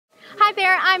Hi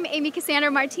there, I'm Amy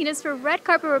Cassandra Martinez for Red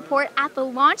Carpet Report at the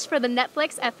launch for the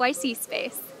Netflix FYSee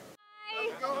Space. Hi.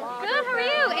 Good, how are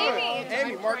you, Amy?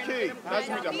 Amy, Marque. Nice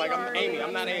to meet you. I'm Amy.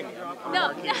 I'm not Amy. I'm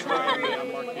No. Marque. Sorry, I'm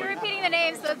Marque. You're repeating the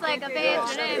name, so it's like a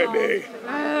fancy name.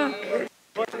 Amy.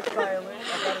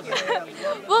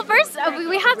 Well, first,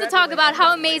 we have to talk about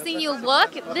how amazing you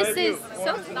look. This is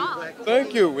so soft.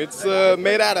 Thank you. It's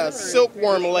made out of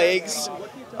silkworm legs.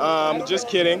 Just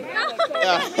kidding.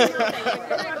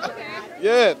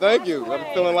 Yeah, thank you.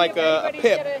 I'm feeling like a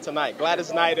pip tonight.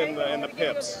 Gladys Knight and the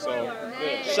pips. So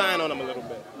yeah, shine on them a little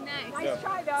bit. Nice.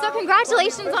 Yeah. So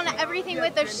congratulations on everything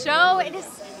with the show. It is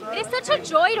such a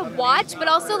joy to watch, but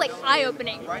also like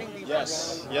eye-opening.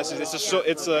 Yes,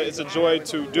 it's a joy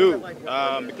to do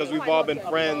because we've all been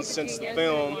friends since the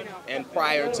film and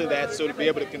prior to that. So to be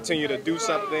able to continue to do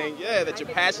something, that you're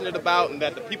passionate about and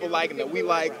that the people like and that we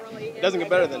like, it doesn't get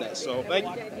better than that. So thank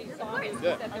you.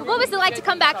 Yeah. What was it like to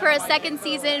come back for a second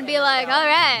season and be like, all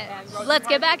right, let's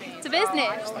get back to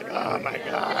business? It's like, oh my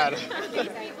God,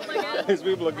 these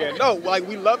people again. No, like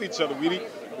we love each other. We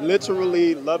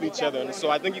literally love each other, and so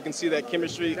I think you can see that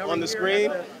chemistry on the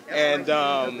screen, and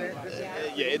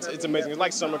it's amazing. It's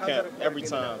like summer camp every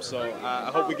time, so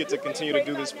I hope we get to continue to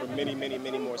do this for many, many,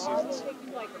 many more seasons.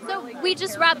 So we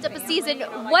just wrapped up a season.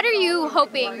 What are you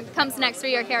hoping comes next for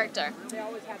your character?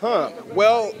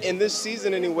 Well, in this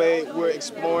season anyway, we're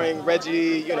exploring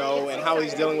Reggie, and how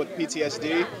he's dealing with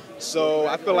PTSD. So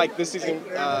I feel like this season,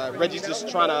 Reggie's just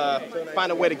trying to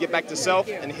find a way to get back to self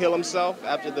and heal himself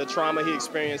after the trauma he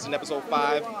experienced in episode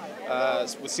 5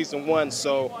 with season 1.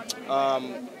 So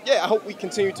I hope we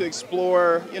continue to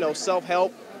explore,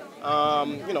 self-help,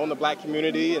 in the black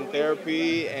community and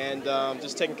therapy and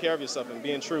just taking care of yourself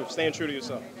and staying true to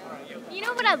yourself. You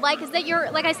know what I like is that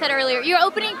you're, like I said earlier, you're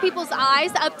opening people's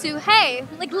eyes up to, hey,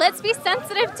 like let's be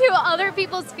sensitive to other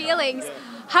people's feelings.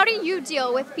 How do you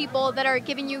deal with people that are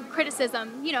giving you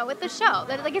criticism, with the show?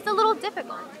 That like it's a little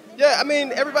difficult. Yeah, I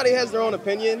mean, everybody has their own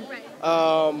opinion. Right.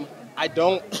 I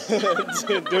don't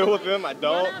deal with them. I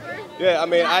don't. Yeah, I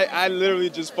mean, I literally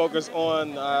just focus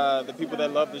on the people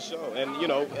that love the show. And,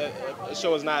 a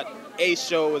show is not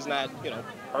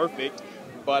perfect.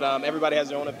 But everybody has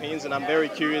their own opinions, and I'm very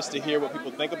curious to hear what people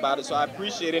think about it. So I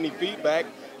appreciate any feedback.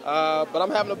 But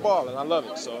I'm having a ball, and I love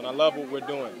it. And I love what we're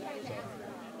doing. So.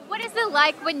 What is it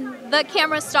like when the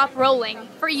cameras stop rolling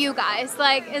for you guys?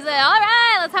 Like, is it, all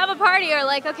right, let's have a party? Or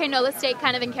like, okay, no, let's stay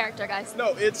kind of in character, guys?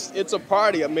 No, it's a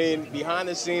party. I mean, behind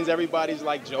the scenes, everybody's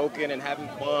like joking and having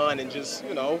fun and just,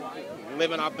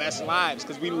 living our best lives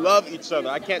because we love each other.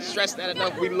 I can't stress that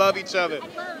enough. We love each other.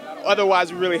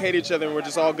 Otherwise, we really hate each other and we're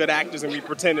just all good actors and we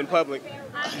pretend in public.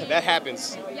 That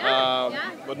happens.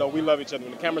 But no, we love each other.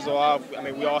 When the cameras are off, I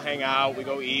mean, we all hang out, we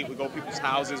go eat, we go to people's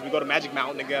houses, we go to Magic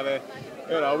Mountain together.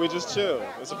 We just chill.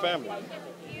 It's a family.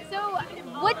 So,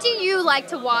 what do you like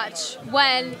to watch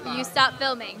when you stop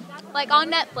filming? Like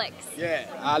on Netflix? Yeah,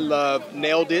 I love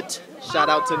Nailed It. Shout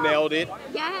out to Nailed It.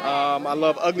 Yeah. I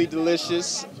love Ugly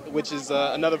Delicious, which is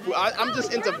another food. I'm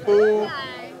just into food.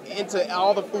 Into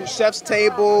all the food, Chef's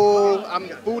Table, I'm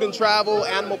food and travel,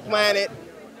 Animal Planet,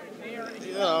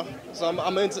 so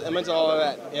I'm into all of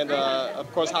that, and of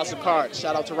course House of Cards.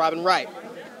 Shout out to Robin Wright,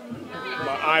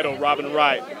 my idol, Robin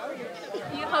Wright.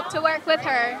 You hope to work with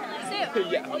her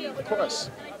soon. Yeah, of course.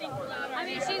 I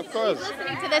mean, she's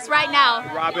listening to this right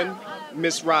now. Robin,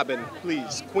 Miss Robin,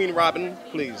 please, Queen Robin,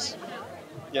 please.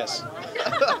 Yes.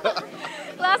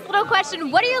 Last little question: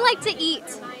 what do you like to eat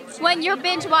when you're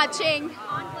binge watching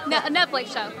a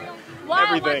Netflix show? While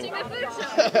Everything. watching the food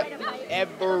show?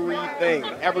 Everything.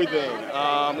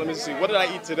 Let me see. What did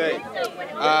I eat today?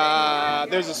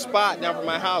 There's a spot down from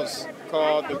my house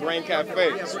called the Grain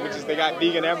Cafe, which is they got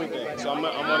vegan everything. So I'm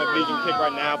on a vegan kick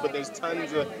right now, but there's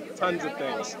tons of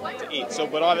things to eat. So,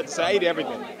 but all that to say, I eat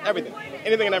everything,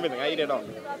 anything and everything. I eat it all.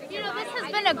 This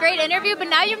has been a great interview, but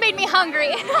now you made me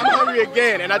hungry. I'm hungry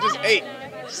again, and I just ate.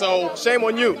 So shame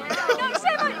on you. No,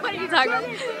 shame on you. What are you talking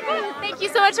about? Thank you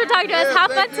so much for talking to us.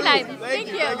 Have fun tonight. Thank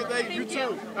you. You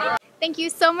too. Thank you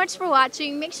so much for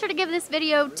watching. Make sure to give this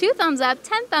video 2 thumbs up,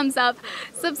 10 thumbs up,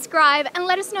 subscribe, and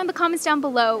let us know in the comments down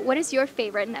below what is your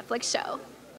favorite Netflix show.